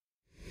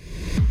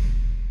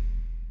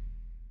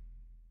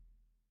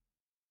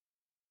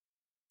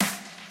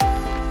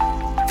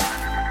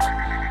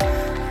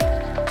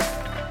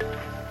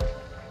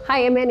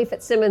Hi, I'm Mandy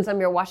Fitzsimmons.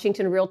 I'm your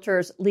Washington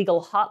Realtors legal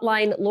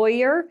hotline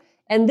lawyer.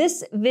 And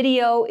this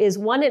video is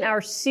one in our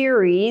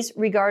series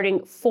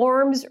regarding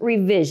forms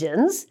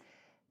revisions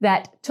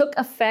that took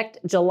effect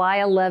July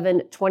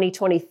 11,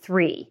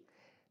 2023.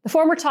 The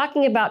form we're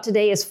talking about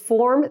today is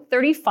Form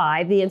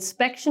 35, the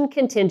inspection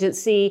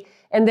contingency,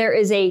 and there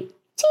is a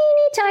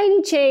teeny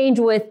tiny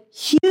change with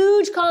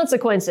huge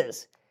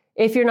consequences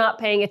if you're not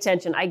paying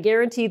attention. I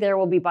guarantee there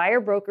will be buyer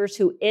brokers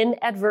who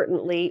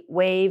inadvertently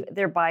waive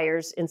their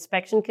buyer's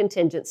inspection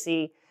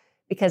contingency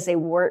because they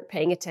weren't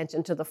paying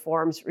attention to the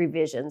form's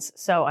revisions.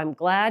 So I'm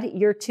glad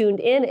you're tuned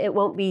in. It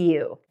won't be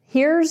you.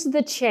 Here's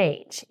the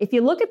change. If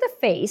you look at the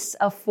face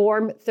of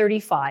Form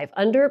 35,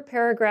 under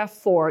paragraph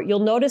 4, you'll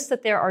notice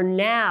that there are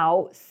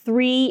now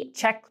 3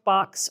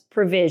 checkbox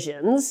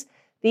provisions.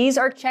 These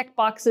are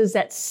checkboxes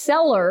that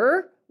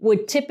seller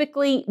would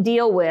typically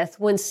deal with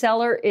when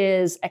seller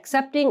is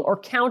accepting or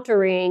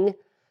countering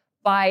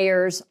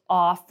buyer's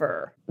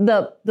offer.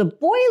 The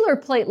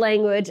boilerplate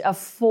language of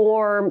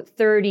Form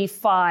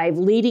 35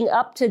 leading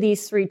up to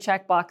these 3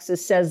 checkboxes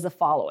says the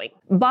following.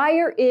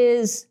 Buyer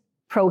is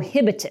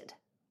prohibited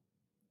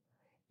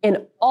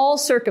in all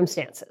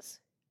circumstances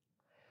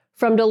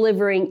from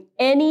delivering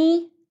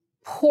any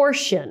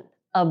portion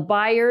of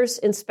buyer's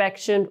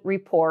inspection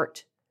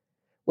report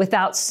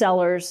without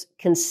seller's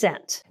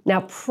consent.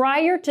 Now,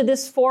 prior to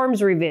this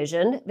form's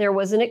revision, there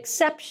was an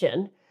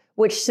exception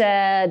which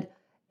said,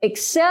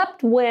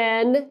 except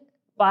when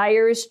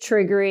buyer is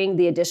triggering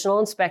the additional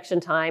inspection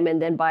time,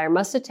 and then buyer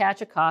must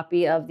attach a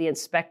copy of the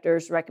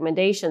inspector's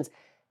recommendations.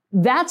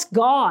 That's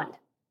gone.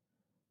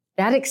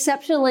 That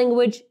exception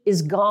language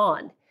is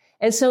gone.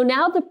 And so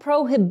now the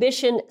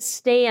prohibition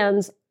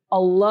stands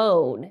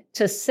alone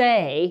to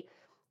say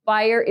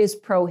buyer is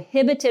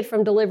prohibited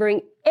from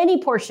delivering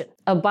any portion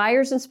of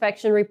buyer's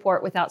inspection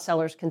report without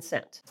seller's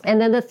consent. And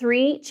then the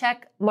 3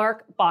 check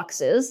mark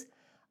boxes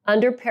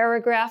under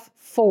paragraph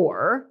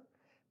 4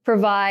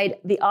 provide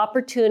the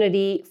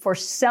opportunity for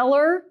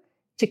seller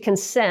to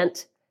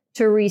consent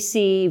to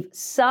receive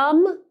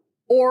some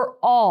or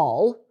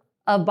all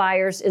of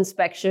buyer's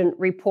inspection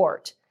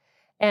report.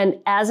 And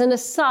as an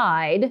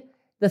aside,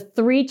 the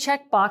 3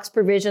 checkbox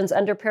provisions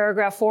under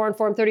paragraph 4 on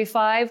Form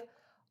 35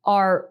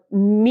 are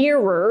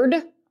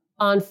mirrored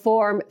on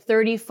Form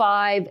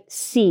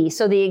 35C.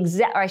 So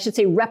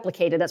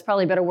replicated, that's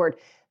probably a better word.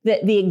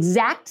 The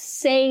exact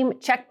same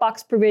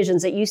checkbox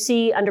provisions that you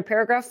see under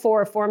paragraph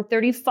 4 of Form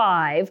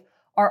 35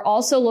 are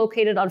also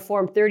located on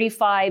Form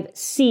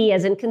 35C,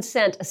 as in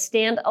consent, a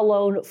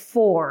standalone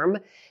form.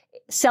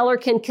 Seller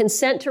can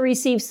consent to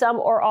receive some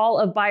or all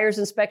of buyer's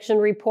inspection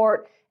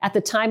report at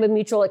the time of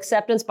mutual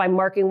acceptance by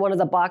marking one of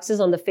the boxes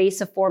on the face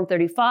of Form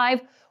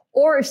 35,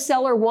 or if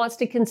seller wants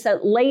to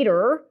consent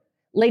later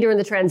in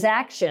the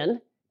transaction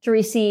to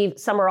receive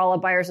some or all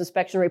of buyer's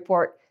inspection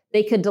report,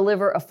 they could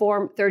deliver a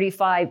Form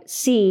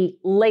 35C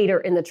later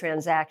in the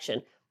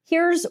transaction.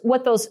 Here's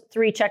what those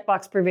 3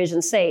 checkbox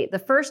provisions say. The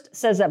first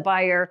says that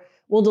buyer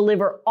will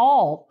deliver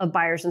all of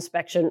buyer's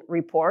inspection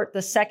report.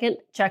 The second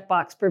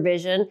checkbox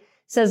provision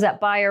says that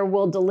buyer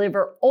will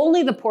deliver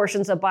only the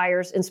portions of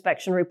buyer's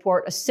inspection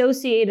report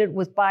associated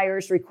with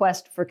buyer's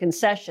request for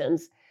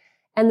concessions.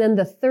 And then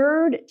the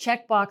third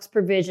checkbox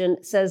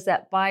provision says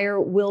that buyer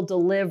will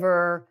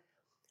deliver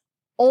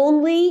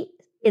only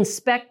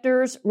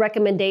inspector's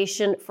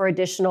recommendation for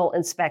additional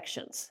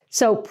inspections.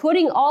 So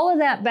putting all of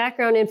that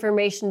background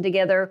information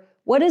together,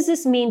 what does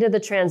this mean to the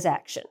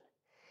transaction?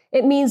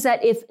 It means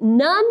that if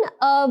none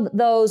of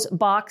those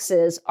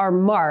boxes are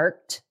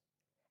marked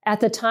at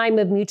the time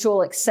of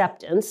mutual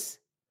acceptance,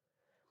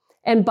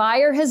 and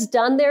buyer has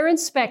done their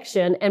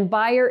inspection, and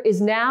buyer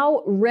is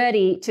now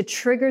ready to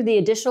trigger the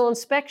additional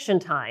inspection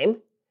time,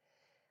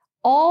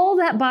 all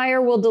that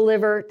buyer will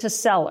deliver to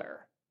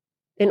seller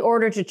in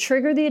order to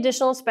trigger the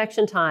additional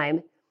inspection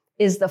time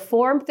is the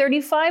Form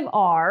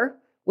 35R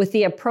with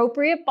the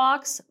appropriate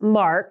box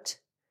marked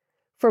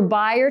for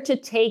buyer to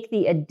take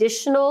the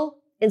additional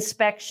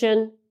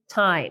inspection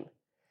time.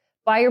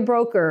 Buyer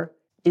broker,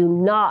 do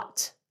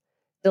not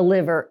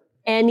deliver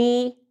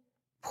any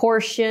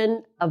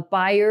portion of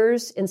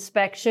buyer's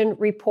inspection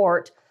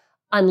report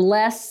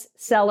unless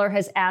seller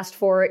has asked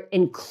for it,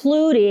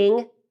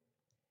 including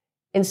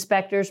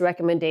inspector's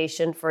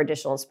recommendation for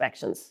additional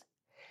inspections.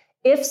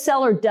 If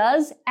seller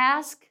does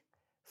ask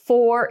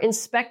for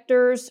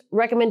inspector's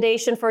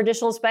recommendation for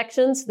additional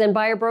inspections, then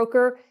buyer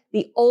broker,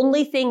 the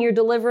only thing you're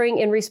delivering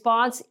in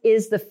response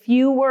is the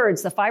few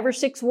words, the 5 or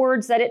 6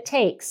 words that it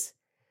takes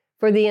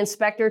for the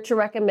inspector to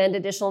recommend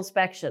additional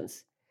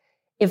inspections.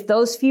 If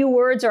those few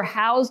words are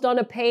housed on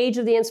a page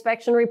of the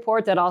inspection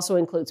report that also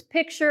includes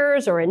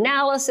pictures or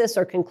analysis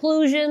or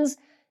conclusions,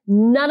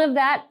 none of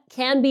that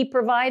can be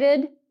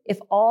provided if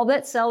all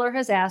that seller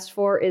has asked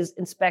for is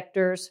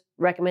inspector's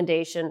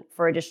recommendation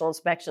for additional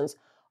inspections.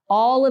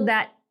 All of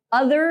that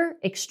other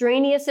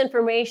extraneous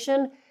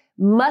information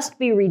must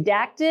be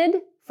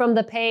redacted from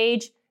the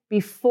page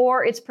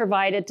before it's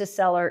provided to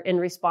seller in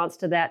response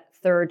to that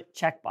third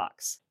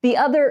checkbox. The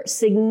other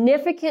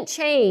significant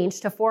change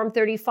to Form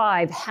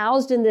 35,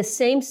 housed in the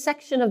same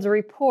section of the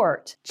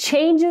report,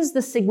 changes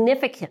the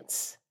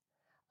significance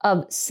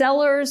of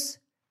seller's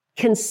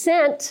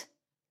consent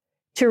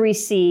to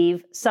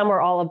receive some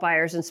or all of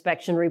buyer's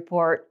inspection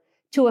report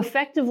to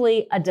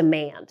effectively a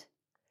demand.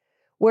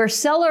 Where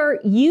seller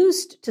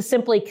used to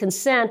simply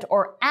consent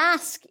or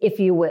ask, if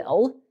you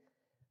will,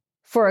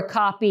 for a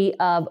copy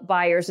of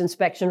buyer's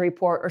inspection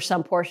report or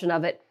some portion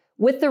of it,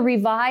 with the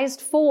revised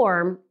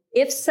form,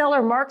 if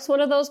seller marks one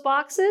of those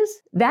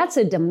boxes, that's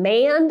a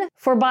demand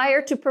for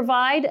buyer to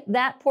provide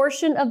that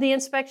portion of the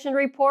inspection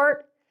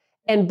report,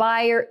 and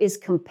buyer is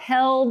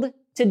compelled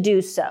to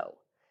do so.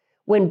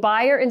 When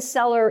buyer and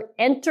seller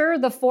enter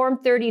the Form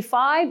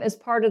 35 as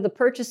part of the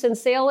purchase and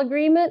sale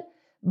agreement,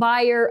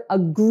 buyer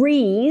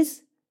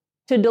agrees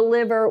to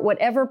deliver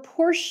whatever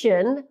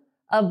portion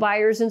of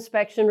buyer's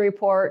inspection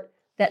report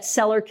that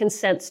seller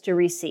consents to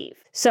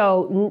receive.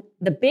 So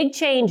the big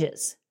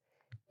changes: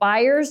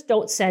 buyers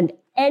don't send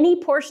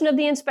any portion of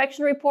the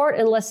inspection report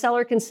unless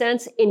seller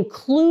consents,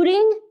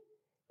 including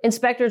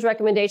inspector's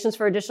recommendations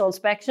for additional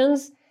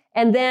inspections.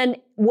 And then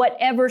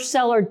whatever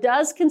seller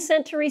does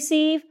consent to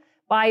receive,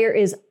 buyer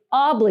is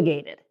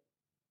obligated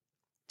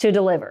to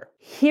deliver.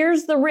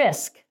 Here's the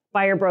risk,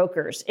 buyer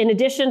brokers. In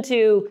addition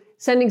to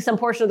sending some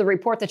portion of the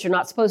report that you're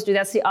not supposed to do,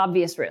 that's the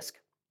obvious risk.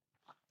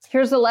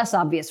 Here's the less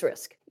obvious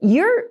risk.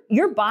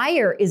 Your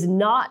buyer is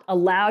not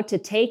allowed to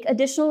take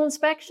additional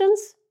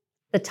inspections,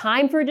 the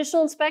time for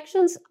additional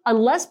inspections,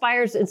 unless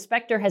buyer's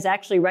inspector has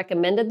actually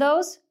recommended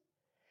those.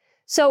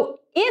 So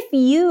if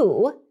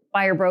you,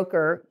 buyer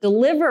broker,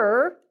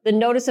 deliver the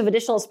notice of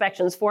additional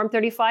inspections, Form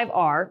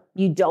 35R,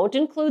 you don't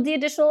include the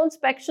additional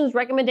inspections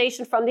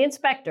recommendation from the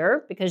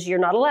inspector because you're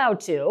not allowed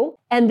to,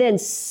 and then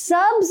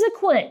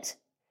subsequent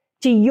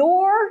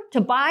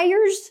to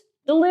buyer's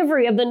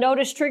delivery of the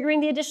notice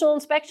triggering the additional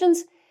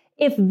inspections,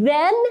 if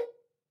then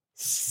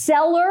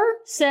seller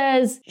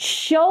says,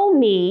 show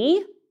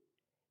me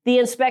the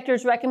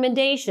inspector's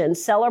recommendation,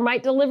 seller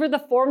might deliver the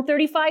Form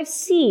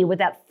 35C with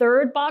that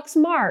third box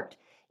marked,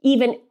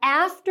 even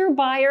after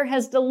buyer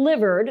has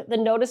delivered the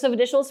notice of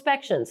additional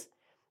inspections.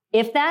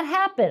 If that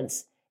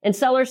happens and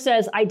seller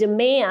says, I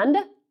demand,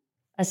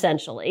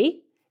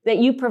 essentially, that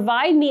you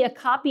provide me a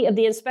copy of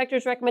the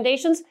inspector's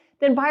recommendations,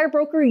 then buyer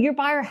broker, your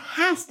buyer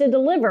has to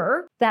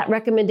deliver that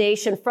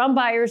recommendation from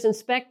buyer's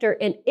inspector.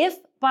 And if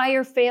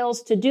buyer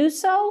fails to do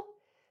so,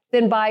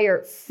 then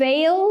buyer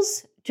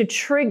fails to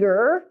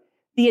trigger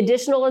the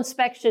additional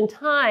inspection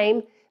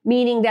time,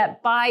 meaning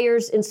that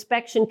buyer's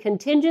inspection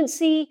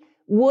contingency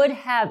would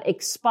have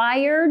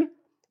expired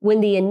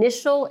when the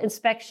initial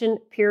inspection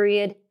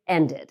period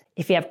ended.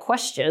 If you have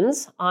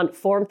questions on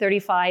Form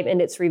 35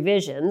 and its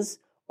revisions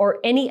or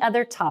any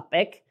other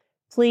topic,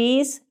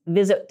 please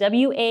visit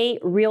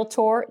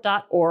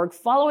warealtor.org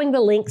following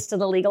the links to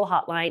the legal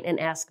hotline and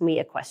ask me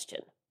a question.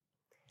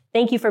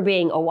 Thank you for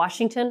being a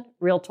Washington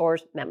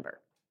Realtors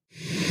member.